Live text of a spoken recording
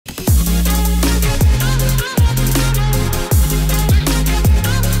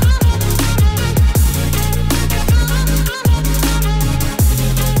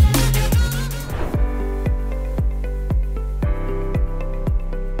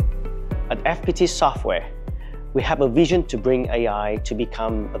At FPT Software, we have a vision to bring AI to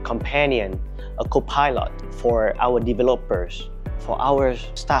become a companion, a co-pilot for our developers, for our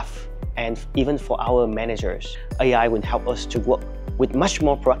staff, and even for our managers. AI will help us to work with much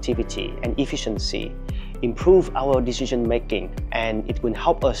more productivity and efficiency, improve our decision making, and it will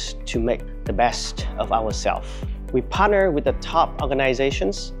help us to make the best of ourselves. We partner with the top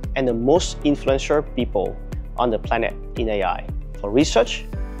organizations and the most influential people on the planet in AI. For research,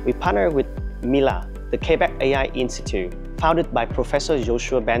 we partner with Mila, the Quebec AI Institute, founded by Professor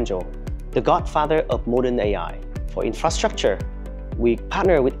Joshua Banjo, the godfather of modern AI. For infrastructure, we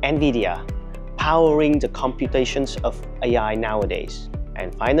partner with NVIDIA, powering the computations of AI nowadays.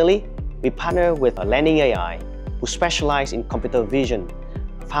 And finally, we partner with Landing AI, who specialize in computer vision,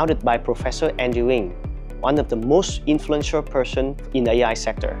 founded by Professor Andrew Nguyen, one of the most influential person in the AI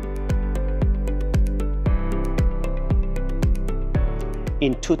sector.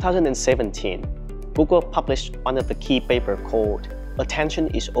 In 2017, Google published one of the key papers called Attention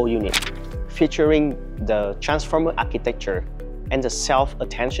is All You Need, featuring the transformer architecture and the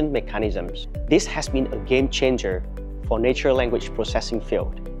self-attention mechanisms. This has been a game changer for natural language processing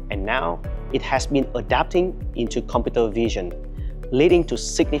field, and now it has been adapting into computer vision, leading to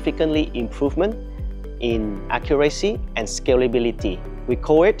significantly improvement in accuracy and scalability. We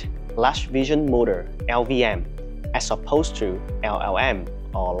call it Large Vision Model, LVM, as opposed to LLM,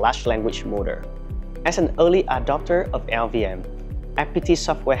 or Large Language Model. As an early adopter of LVM, FPT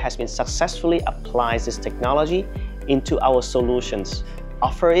Software has been successfully applied this technology into our solutions,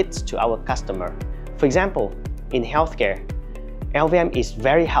 offer it to our customer. For example, in healthcare, LVM is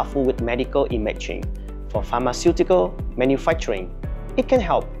very helpful with medical imaging. For pharmaceutical manufacturing, it can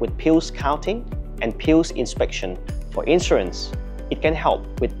help with pills counting and pills inspection. For insurance, it can help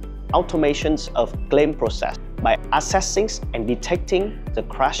with automations of claim process by assessing and detecting the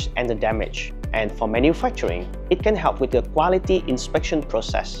crash and the damage. And for manufacturing, it can help with the quality inspection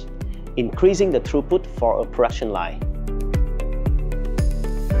process, increasing the throughput for a production line.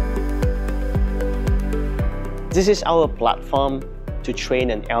 This is our platform to train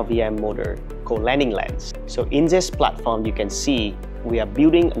an LVM model called Landing Lens. So in this platform, you can see we are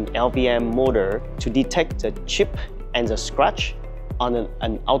building an LVM model to detect the chip and the scratch on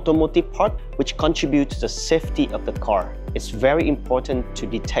an automotive part, which contributes to the safety of the car. It's very important to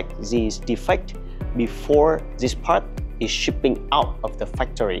detect these defects before this part is shipping out of the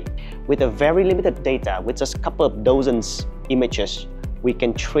factory. With a very limited data, with just a couple of dozens images, we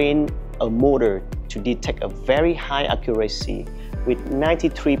can train a model to detect a very high accuracy with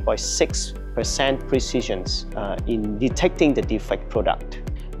 93.6% precision in detecting the defect product.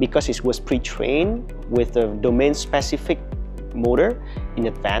 Because it was pre-trained with a domain-specific model in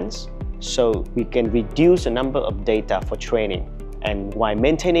advance, so we can reduce the number of data for training and while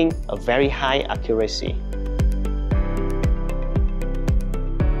maintaining a very high accuracy.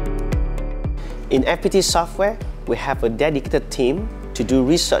 In FPT Software, we have a dedicated team to do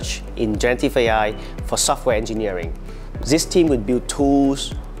research in generative AI for software engineering. This team will build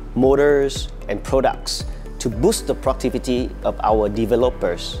tools, models, and products to boost the productivity of our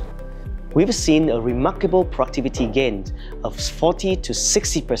developers. We've seen a remarkable productivity gain of 40 to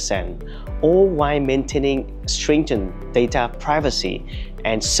 60%, all while maintaining stringent data privacy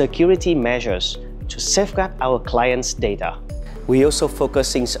and security measures to safeguard our clients' data. We're also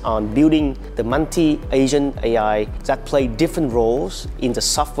focusing on building the multi-agent AI that play different roles in the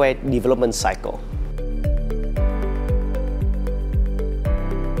software development cycle.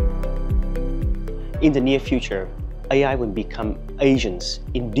 In the near future, AI will become agents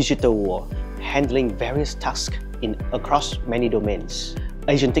in digital world, handling various tasks across many domains.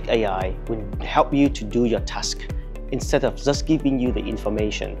 Agentic AI will help you to do your task instead of just giving you the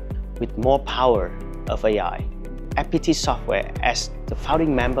information with more power of AI. FPT Software, as the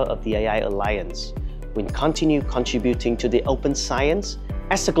founding member of the AI Alliance, will continue contributing to the open science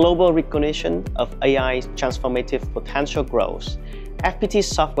as the global recognition of AI's transformative potential grows. FPT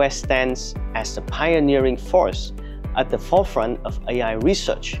Software stands as the pioneering force at the forefront of AI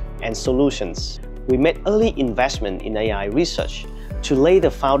research and solutions. We made early investment in AI research to lay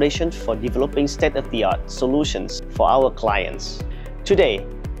the foundation for developing state-of-the-art solutions for our clients. Today,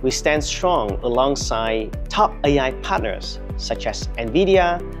 we stand strong alongside top AI partners such as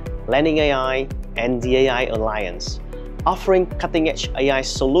NVIDIA, Landing AI, and the AI Alliance, offering cutting-edge AI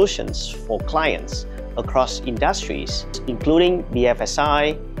solutions for clients across industries, including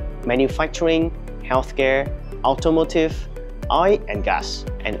BFSI, manufacturing, healthcare, automotive, oil and gas,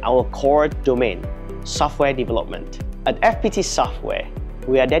 and our core domain, software development. At FPT Software,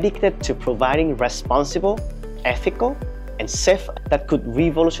 we are dedicated to providing responsible, ethical, and safe that could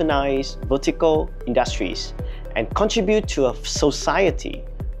revolutionize vertical industries and contribute to a society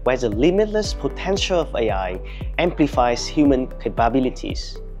where the limitless potential of AI amplifies human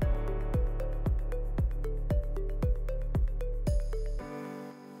capabilities.